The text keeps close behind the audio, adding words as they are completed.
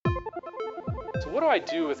So what do I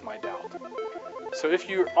do with my doubt? So if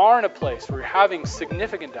you are in a place where you're having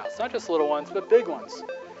significant doubts, not just little ones, but big ones,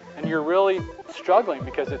 and you're really struggling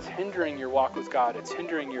because it's hindering your walk with God, it's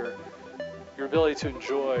hindering your ability to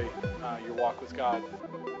enjoy your walk with God.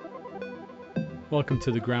 Welcome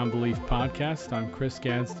to the Ground Belief Podcast. I'm Chris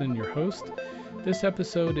Gadsden, your host. This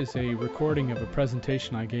episode is a recording of a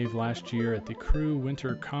presentation I gave last year at the Cru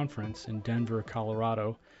Winter Conference in Denver,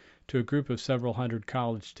 Colorado, to a group of several hundred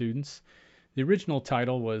college students. The original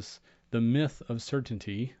title was The Myth of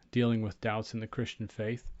Certainty, Dealing with Doubts in the Christian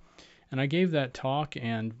Faith. And I gave that talk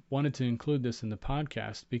and wanted to include this in the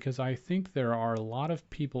podcast because I think there are a lot of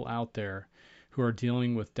people out there who are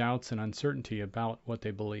dealing with doubts and uncertainty about what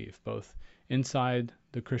they believe, both inside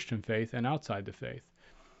the Christian faith and outside the faith.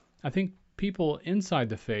 I think people inside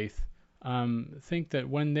the faith think that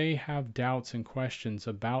when they have doubts and questions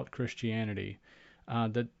about Christianity,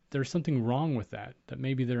 that there's something wrong with that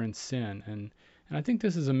maybe they're in sin. And I think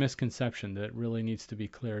this is a misconception that really needs to be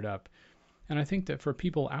cleared up. And I think that for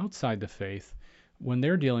people outside the faith, when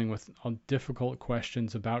they're dealing with difficult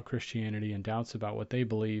questions about Christianity and doubts about what they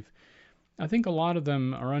believe, I think a lot of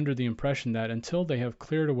them are under the impression that until they have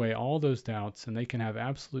cleared away all those doubts and they can have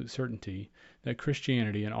absolute certainty that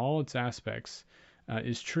Christianity in all its aspects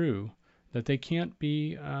is true, that they can't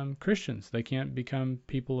be Christians. They can't become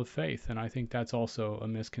people of faith. And I think that's also a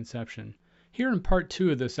misconception. Here in part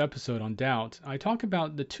 2 of this episode on doubt, I talk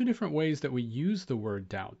about the two different ways that we use the word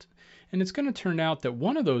doubt. And it's going to turn out that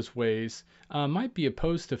one of those ways might be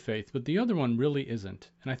opposed to faith, but the other one really isn't.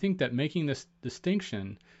 And I think that making this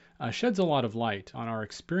distinction sheds a lot of light on our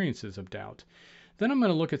experiences of doubt. Then I'm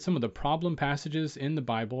going to look at some of the problem passages in the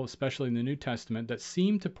Bible, especially in the New Testament, that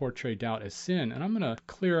seem to portray doubt as sin. And I'm going to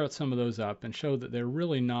clear out some of those up and show that they're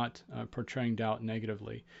really not portraying doubt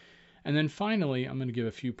negatively. And then finally, I'm going to give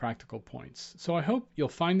a few practical points. So I hope you'll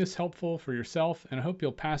find this helpful for yourself, and I hope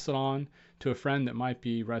you'll pass it on to a friend that might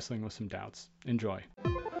be wrestling with some doubts. Enjoy.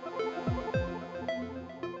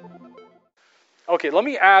 Okay, let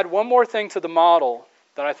me add one more thing to the model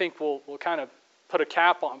that I think will kind of put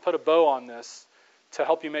a bow on this to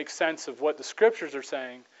help you make sense of what the scriptures are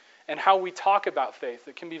saying and how we talk about faith.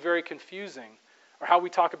 It can be very confusing, or how we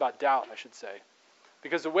talk about doubt, I should say.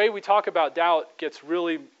 Because the way we talk about doubt gets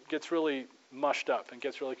really mushed up and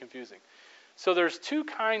gets really confusing. So there's two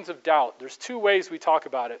kinds of doubt. There's two ways we talk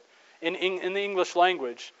about it in the English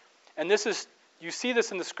language. And you see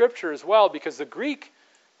this in the scripture as well, because the Greek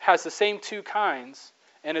has the same two kinds,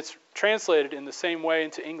 and it's translated in the same way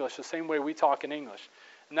into English, the same way we talk in English.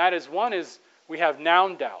 And that is, one is we have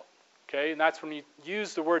noun doubt, okay? And that's when you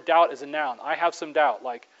use the word doubt as a noun. I have some doubt,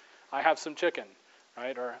 like I have some chicken,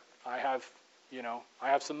 right? Or I have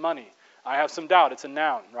some money. I have some doubt. It's a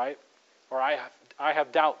noun, right? Or I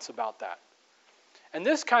have doubts about that. And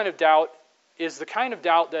this kind of doubt is the kind of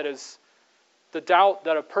doubt that is the doubt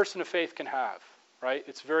that a person of faith can have, right?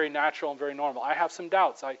 It's very natural and very normal. I have some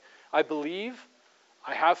doubts. I believe,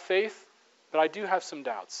 I have faith, but I do have some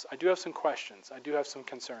doubts. I do have some questions. I do have some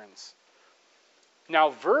concerns.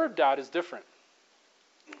 Now, verb doubt is different.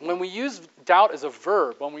 When we use doubt as a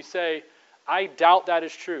verb, when we say, I doubt that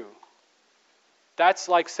is true, that's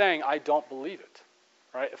like saying, I don't believe it,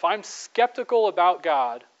 right? If I'm skeptical about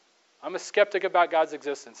God, I'm a skeptic about God's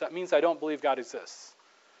existence. That means I don't believe God exists.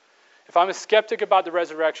 If I'm a skeptic about the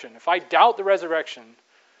resurrection, if I doubt the resurrection,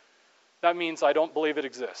 that means I don't believe it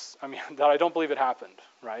exists. That I don't believe it happened,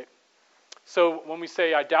 right? So when we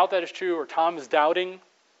say, I doubt that is true, or Tom is doubting,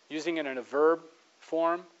 using it in a verb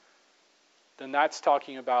form, then that's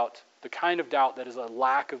talking about the kind of doubt that is a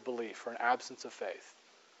lack of belief or an absence of faith,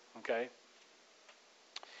 okay?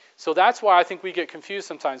 So that's why I think we get confused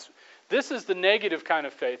sometimes. This is the negative kind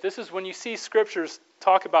of faith. This is when you see scriptures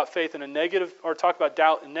talk about faith in a negative, or talk about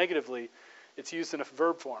doubt negatively, it's used in a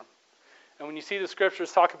verb form. And when you see the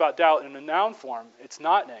scriptures talk about doubt in a noun form, it's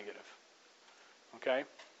not negative. Okay?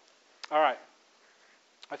 All right.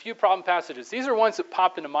 A few problem passages. These are ones that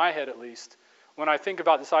pop into my head, at least, when I think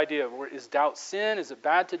about this idea of, is doubt sin? Is it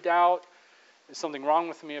bad to doubt? Is something wrong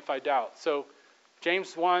with me if I doubt? So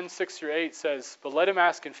James 1, 6-8 says, but let him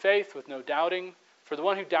ask in faith with no doubting. For the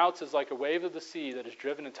one who doubts is like a wave of the sea that is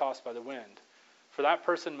driven and tossed by the wind. For that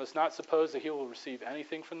person must not suppose that he will receive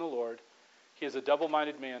anything from the Lord. He is a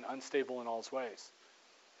double-minded man, unstable in all his ways.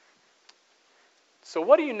 So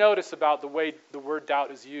what do you notice about the way the word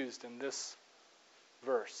doubt is used in this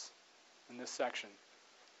verse, in this section?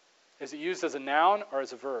 Is it used as a noun or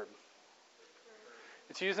as a verb?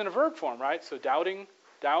 It's used in a verb form, right? So doubting,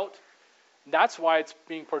 doubt. That's why it's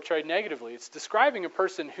being portrayed negatively. It's describing a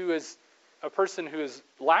person who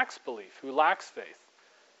lacks belief, who lacks faith,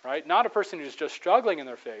 right? Not a person who's just struggling in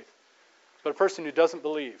their faith, but a person who doesn't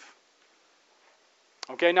believe.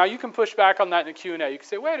 Okay, now you can push back on that in a Q&A. You can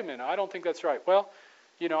say, wait a minute, I don't think that's right. Well,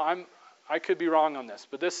 I could be wrong on this,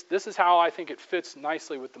 but this is how I think it fits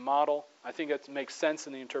nicely with the model. I think it makes sense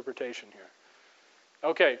in the interpretation here.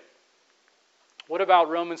 Okay, what about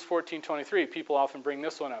Romans 14:23? People often bring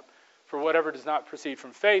this one up. For whatever does not proceed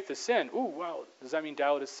from faith is sin. Ooh, well, does that mean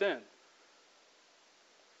doubt is sin?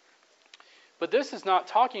 But this is not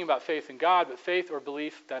talking about faith in God, but faith or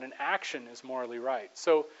belief that an action is morally right.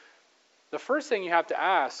 So the first thing you have to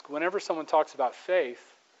ask whenever someone talks about faith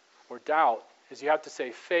or doubt is you have to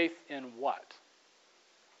say faith in what?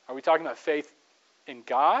 Are we talking about faith in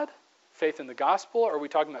God? Faith in the gospel? Or are we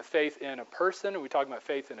talking about faith in a person? Are we talking about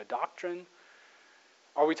faith in a doctrine?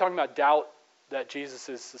 Are we talking about doubt that Jesus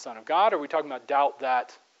is the Son of God? Or are we talking about doubt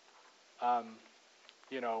that,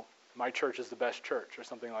 my church is the best church or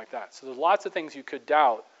something like that? So there's lots of things you could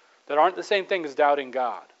doubt that aren't the same thing as doubting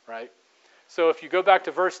God, right? So if you go back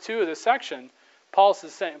to verse 2 of this section, Paul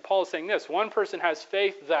is saying this. One person has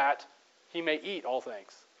faith that he may eat all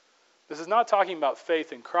things. This is not talking about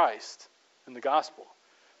faith in Christ in the gospel,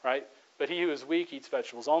 right? But he who is weak eats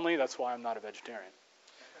vegetables only. That's why I'm not a vegetarian.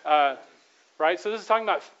 Right? So this is talking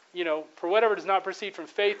about, for whatever does not proceed from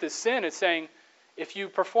faith is sin. It's saying if you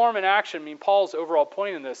perform an action, Paul's overall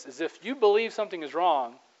point in this is if you believe something is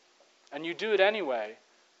wrong and you do it anyway,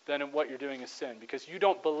 then what you're doing is sin because you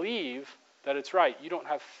don't believe that it's right. You don't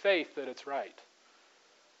have faith that it's right.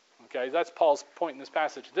 Okay, that's Paul's point in this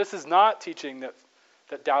passage. This is not teaching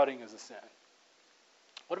that doubting is a sin.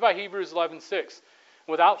 What about Hebrews 11:6?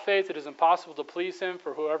 Without faith it is impossible to please him,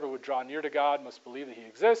 for whoever would draw near to God must believe that he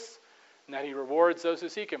exists and that he rewards those who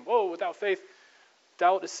seek him. Whoa, without faith,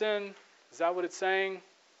 doubt is sin. Is that what it's saying?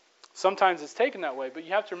 Sometimes it's taken that way, but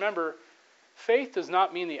you have to remember, faith does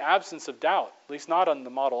not mean the absence of doubt, at least not on the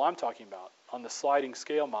model I'm talking about, on the sliding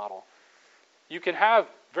scale model. You can have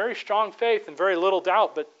very strong faith and very little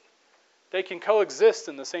doubt, but they can coexist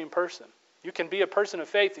in the same person. You can be a person of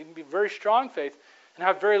faith, you can be very strong faith, and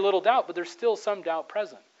have very little doubt, but there's still some doubt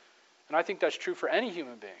present. And I think that's true for any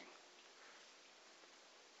human being.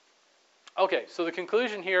 Okay, so the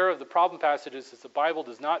conclusion here of the problem passages is the Bible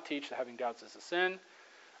does not teach that having doubts is a sin.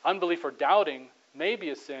 Unbelief or doubting may be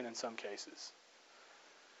a sin in some cases.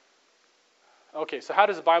 Okay, so how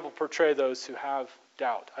does the Bible portray those who have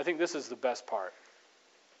doubt? I think this is the best part.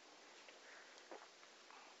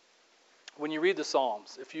 When you read the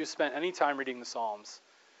Psalms, if you spent any time reading the Psalms,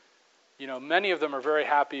 many of them are very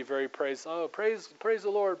happy, very praise the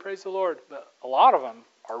Lord, praise the Lord. But a lot of them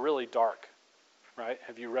are really dark, right?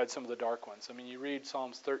 Have you read some of the dark ones? You read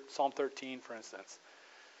Psalm 13, for instance.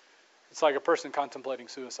 It's like a person contemplating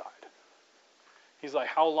suicide. He's like,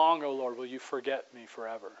 how long, O Lord, will you forget me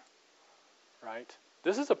forever? Right?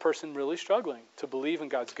 This is a person really struggling to believe in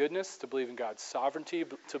God's goodness, to believe in God's sovereignty,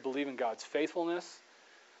 to believe in God's faithfulness.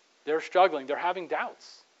 They're struggling. They're having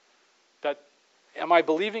doubts. That, am I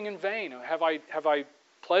believing in vain? Have I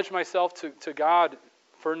pledged myself to God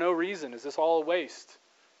for no reason? Is this all a waste?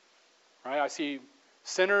 Right? I see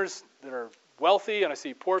sinners that are wealthy, and I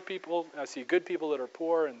see poor people, and I see good people that are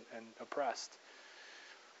poor and oppressed.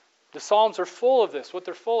 The Psalms are full of this. What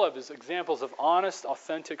they're full of is examples of honest,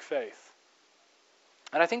 authentic faith.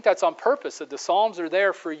 And I think that's on purpose, that the Psalms are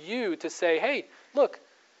there for you to say, hey, look,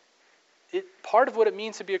 part of what it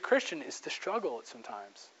means to be a Christian is to struggle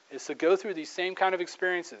sometimes, is to go through these same kind of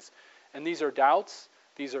experiences. And these are doubts,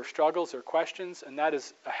 these are struggles, they're questions, and that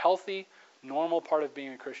is a healthy, normal part of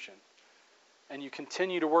being a Christian. And you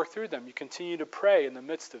continue to work through them. You continue to pray in the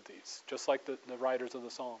midst of these, just like the writers of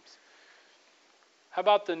the Psalms. How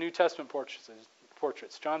about the New Testament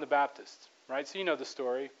portraits? John the Baptist, right? So you know the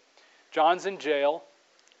story. John's in jail,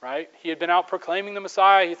 right? He had been out proclaiming the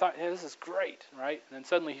Messiah. He thought, hey, this is great, right? And then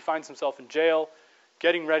suddenly he finds himself in jail,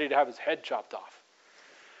 getting ready to have his head chopped off.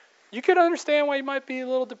 You could understand why he might be a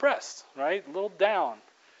little depressed, right? A little down.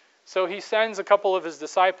 So he sends a couple of his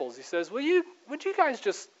disciples. He says, would you guys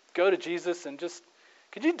just go to Jesus and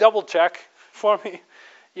could you double check for me?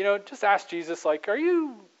 Just ask Jesus, are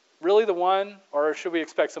you really the one, or should we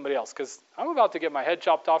expect somebody else? Because I'm about to get my head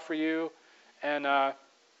chopped off for you, and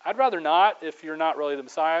I'd rather not if you're not really the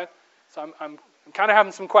Messiah. So I'm kind of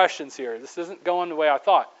having some questions here. This isn't going the way I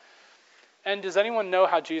thought. And does anyone know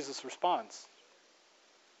how Jesus responds?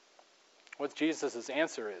 What Jesus'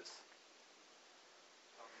 answer is?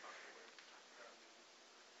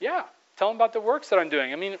 Yeah, tell him about the works that I'm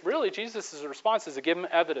doing. Really, Jesus' response is to give him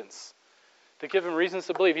evidence, to give him reasons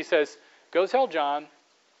to believe. He says, go tell John,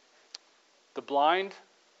 the blind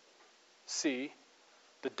see,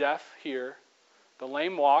 the deaf hear, the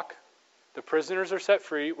lame walk, the prisoners are set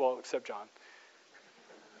free, well, except John.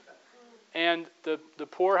 and the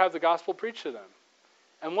poor have the gospel preached to them.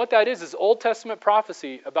 And what that is Old Testament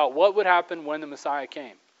prophecy about what would happen when the Messiah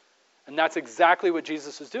came. And that's exactly what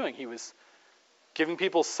Jesus was doing. He was giving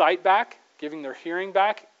people's sight back, giving their hearing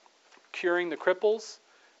back, curing the cripples,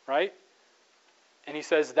 right? And he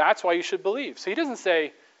says, that's why you should believe. So he doesn't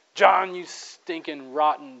say, John, you stinking,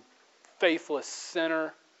 rotten, faithless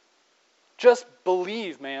sinner. Just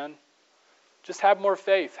believe, man. Just have more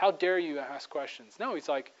faith. How dare you ask questions? No, he's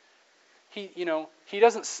like, he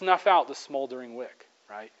doesn't snuff out the smoldering wick,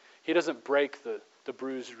 right? He doesn't break the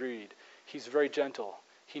bruised reed. He's very gentle.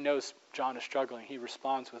 He knows John is struggling. He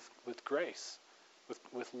responds with grace,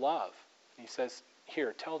 with love. And he says,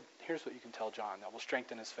 here's what you can tell John that will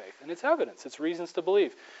strengthen his faith. And it's evidence. It's reasons to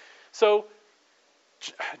believe. So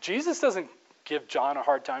Jesus doesn't give John a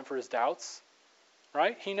hard time for his doubts,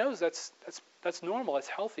 right? He knows that's normal. It's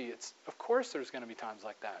healthy. Of course there's going to be times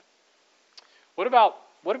like that. What about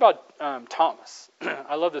Thomas?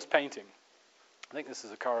 I love this painting. I think this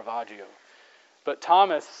is a Caravaggio. But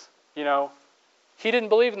Thomas, he didn't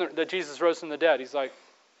believe that Jesus rose from the dead. He's like,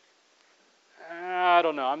 I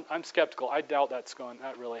don't know. I'm skeptical. I doubt that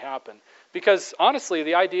really happened. Because honestly,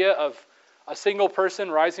 the idea of a single person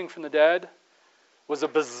rising from the dead was a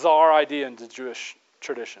bizarre idea in the Jewish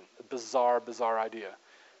tradition. A bizarre idea.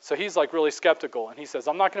 So he's like really skeptical. And he says,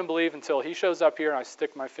 I'm not going to believe until he shows up here and I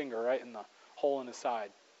stick my finger right in the hole in his side.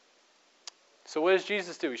 So what does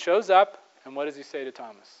Jesus do? He shows up, and what does he say to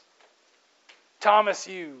Thomas? Thomas,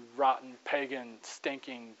 you rotten, pagan,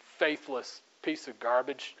 stinking, faithless piece of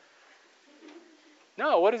garbage.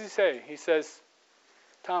 No, what does he say? He says,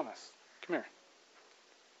 Thomas, come here.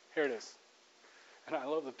 Here it is. And I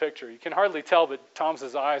love the picture. You can hardly tell, but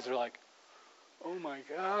Thomas's eyes are like, oh my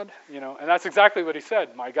God. And that's exactly what he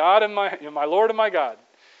said. My God and my Lord and my God.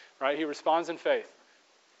 Right? He responds in faith.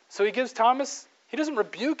 So he gives Thomas, he doesn't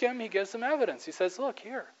rebuke him, he gives him evidence. He says, look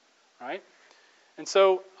here. Right? And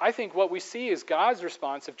so I think what we see is God's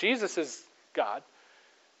response. If Jesus is God,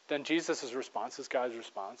 then Jesus' response is God's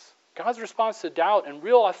response. God's response to doubt and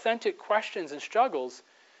real authentic questions and struggles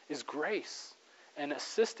is grace and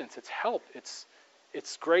assistance. It's help. It's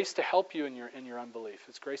grace to help you in your unbelief.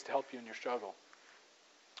 It's grace to help you in your struggle.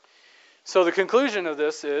 So the conclusion of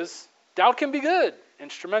this is doubt can be good,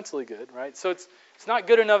 instrumentally good, right? So it's not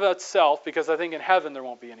good in of itself, because I think in heaven there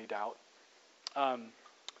won't be any doubt.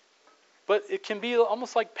 But it can be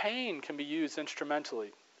almost like pain can be used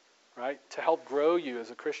instrumentally, right, to help grow you as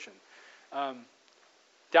a Christian.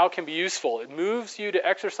 Doubt can be useful. It moves you to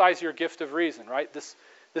exercise your gift of reason, right?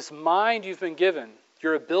 This mind you've been given,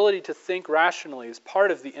 your ability to think rationally, is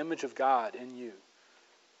part of the image of God in you,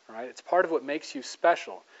 right? It's part of what makes you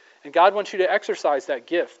special. And God wants you to exercise that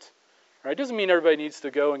gift, right? It doesn't mean everybody needs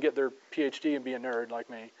to go and get their PhD and be a nerd like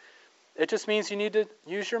me. It just means you need to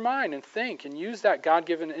use your mind and think and use that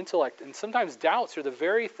God-given intellect. And sometimes doubts are the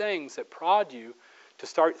very things that prod you to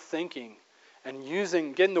start thinking and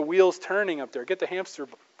getting the wheels turning up there. Get the hamster,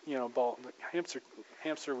 ball, the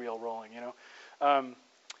hamster wheel rolling.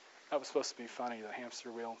 That was supposed to be funny, the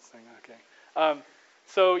hamster wheel thing. Okay.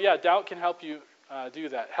 So yeah, doubt can help you do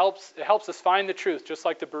that. It helps us find the truth, just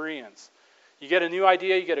like the Bereans. You get a new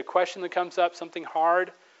idea, you get a question that comes up, something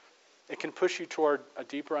hard. It can push you toward a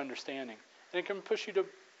deeper understanding, and it can push you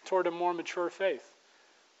toward a more mature faith.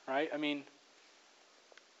 Right? I mean,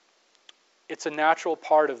 it's a natural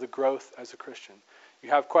part of the growth as a Christian. You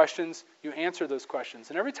have questions, you answer those questions.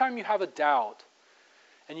 And every time you have a doubt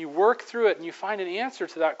and you work through it and you find an answer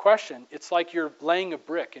to that question, it's like you're laying a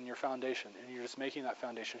brick in your foundation, and you're just making that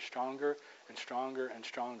foundation stronger and stronger and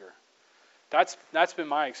stronger. That's been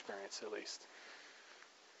my experience, at least.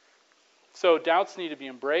 So doubts need to be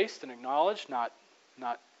embraced and acknowledged, not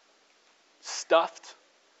stuffed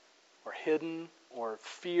or hidden or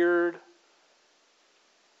feared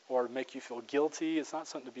or make you feel guilty. It's not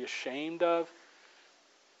something to be ashamed of,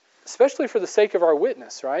 especially for the sake of our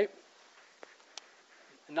witness, right?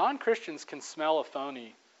 Non-Christians can smell a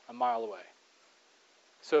phony a mile away.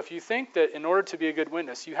 So if you think that in order to be a good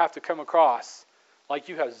witness, you have to come across like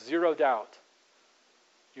you have zero doubt,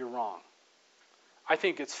 you're wrong. I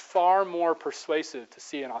think it's far more persuasive to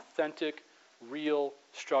see an authentic, real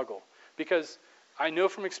struggle. Because I know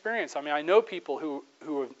from experience, I know people who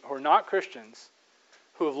are not Christians,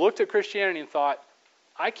 who have looked at Christianity and thought,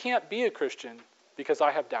 I can't be a Christian because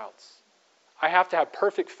I have doubts. I have to have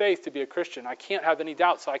perfect faith to be a Christian. I can't have any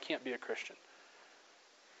doubts, so I can't be a Christian.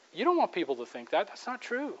 You don't want people to think that. That's not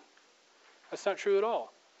true. That's not true at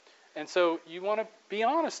all. And so you want to be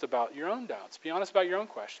honest about your own doubts. Be honest about your own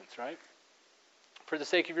questions, right? For the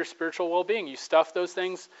sake of your spiritual well-being. You stuff those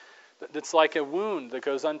things It's like a wound that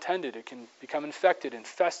goes untended. It can become infected and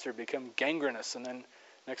fester, become gangrenous, and then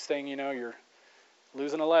next thing you know, you're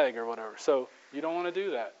losing a leg or whatever. So you don't want to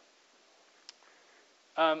do that.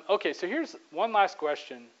 Okay, so here's one last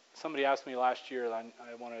question somebody asked me last year that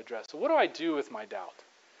I want to address. So what do I do with my doubt?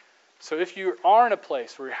 So if you are in a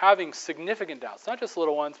place where you're having significant doubts, not just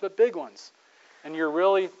little ones, but big ones, and you're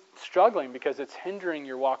really struggling because it's hindering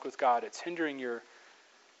your walk with God, it's hindering your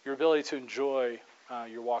ability to enjoy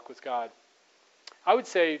your walk with God, I would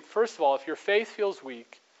say, first of all, if your faith feels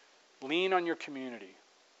weak, lean on your community.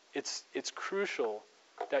 It's crucial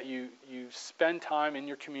that you spend time in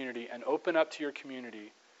your community and open up to your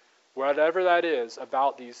community, whatever that is,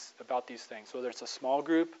 about these things, whether it's a small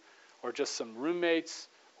group or just some roommates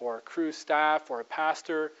or a crew staff or a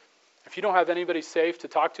pastor. If you don't have anybody safe to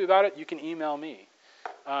talk to about it, you can email me.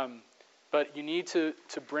 But you need to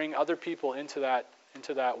bring other people into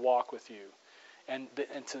that walk with you, and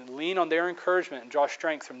to lean on their encouragement and draw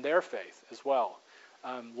strength from their faith as well.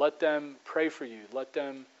 Let them pray for you. Let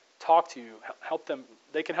them talk to you. Help them.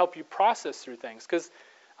 They can help you process through things. Because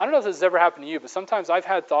I don't know if this has ever happened to you, but sometimes I've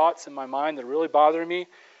had thoughts in my mind that are really bothering me,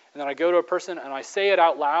 and then I go to a person and I say it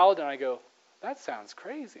out loud, and I go, that sounds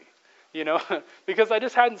crazy, because I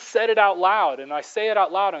just hadn't said it out loud, and I say it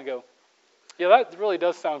out loud and I go, yeah, that really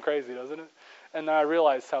does sound crazy, doesn't it? And then I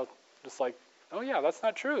realized how just like, oh yeah, that's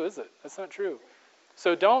not true, is it? That's not true.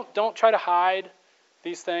 So don't try to hide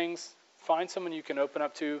these things. Find someone you can open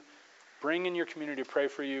up to. Bring in your community to pray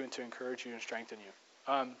for you and to encourage you and strengthen you.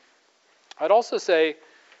 I'd also say,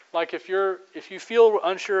 like if you feel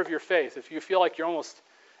unsure of your faith, if you feel like you're almost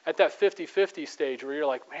at that 50-50 stage where you're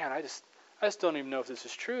like, man, I just don't even know if this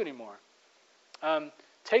is true anymore.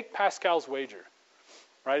 Take Pascal's wager,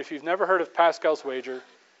 right? If you've never heard of Pascal's wager,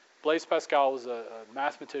 Blaise Pascal was a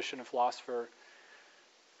mathematician and philosopher,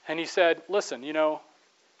 and he said, listen,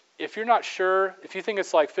 if you're not sure, if you think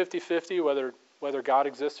it's like 50-50 whether God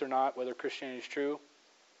exists or not, whether Christianity is true,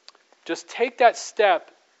 just take that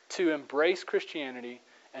step to embrace Christianity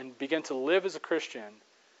and begin to live as a Christian,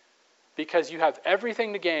 because you have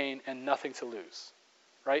everything to gain and nothing to lose.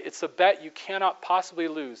 Right? It's a bet you cannot possibly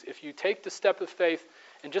lose. If you take the step of faith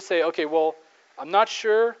and just say, okay, well, I'm not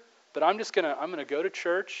sure, but I'm going to go to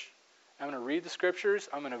church. I'm going to read the scriptures.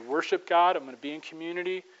 I'm going to worship God. I'm going to be in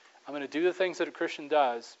community. I'm going to do the things that a Christian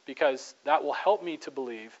does, because that will help me to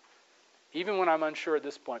believe, even when I'm unsure at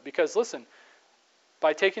this point. Because listen,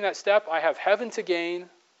 by taking that step, I have heaven to gain,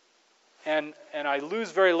 and I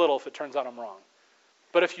lose very little if it turns out I'm wrong.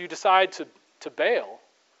 But if you decide to bail,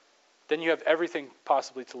 then you have everything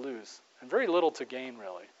possibly to lose and very little to gain,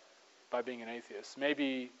 really, by being an atheist.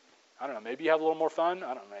 Maybe, I don't know, maybe you have a little more fun.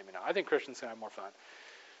 I don't know, maybe not. I think Christians can have more fun.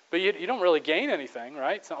 But you don't really gain anything,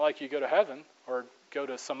 right? It's not like you go to heaven or go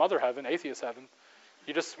to some other heaven, atheist heaven.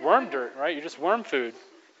 You just worm dirt, right? You just worm food.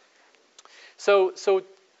 So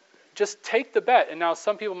just take the bet. And now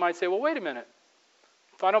some people might say, well, wait a minute.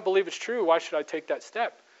 If I don't believe it's true, why should I take that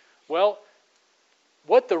step? Well,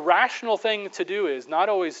 what the rational thing to do is not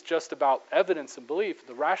always just about evidence and belief.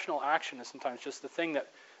 The rational action is sometimes just the thing that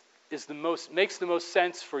makes the most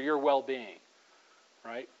sense for your well-being,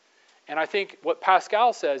 right? And I think what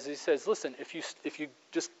Pascal says, he says, listen, if you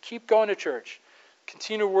just keep going to church,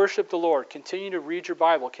 continue to worship the Lord, continue to read your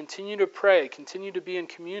Bible, continue to pray, continue to be in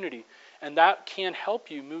community, and that can help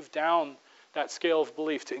you move down that scale of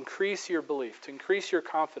belief, to increase your belief, to increase your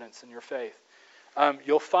confidence in your faith.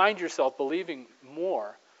 You'll find yourself believing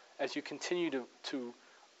more as you continue to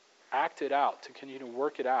act it out, to continue to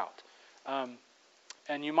work it out.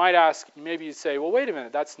 And you might ask, maybe you'd say, well, wait a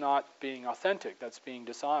minute, that's not being authentic, that's being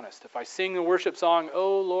dishonest. If I sing the worship song,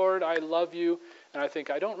 oh Lord, I love you, and I think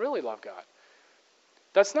I don't really love God,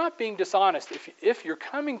 that's not being dishonest if you're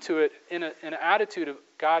coming to it in an attitude of,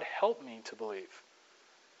 God, help me to believe.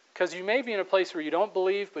 Because you may be in a place where you don't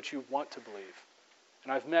believe, but you want to believe.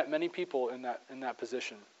 And I've met many people in that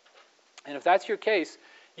position. And if that's your case,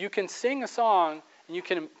 you can sing a song and you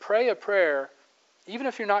can pray a prayer, even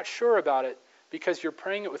if you're not sure about it, because you're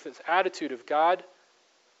praying it with this attitude of, God,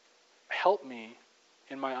 help me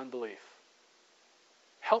in my unbelief.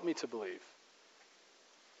 Help me to believe.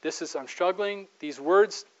 I'm struggling. These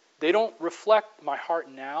words, they don't reflect my heart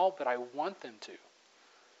now, but I want them to.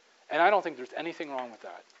 And I don't think there's anything wrong with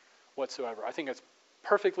that whatsoever. I think it's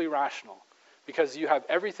perfectly rational, because you have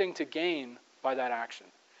everything to gain by that action.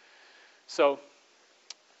 So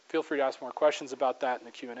feel free to ask more questions about that in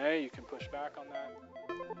the Q&A. You can push back on that.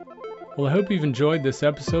 Well, I hope you've enjoyed this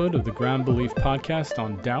episode of the Ground Belief Podcast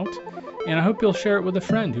on doubt, and I hope you'll share it with a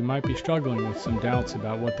friend who might be struggling with some doubts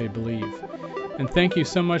about what they believe. And thank you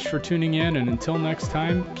so much for tuning in, and until next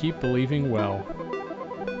time, keep believing well.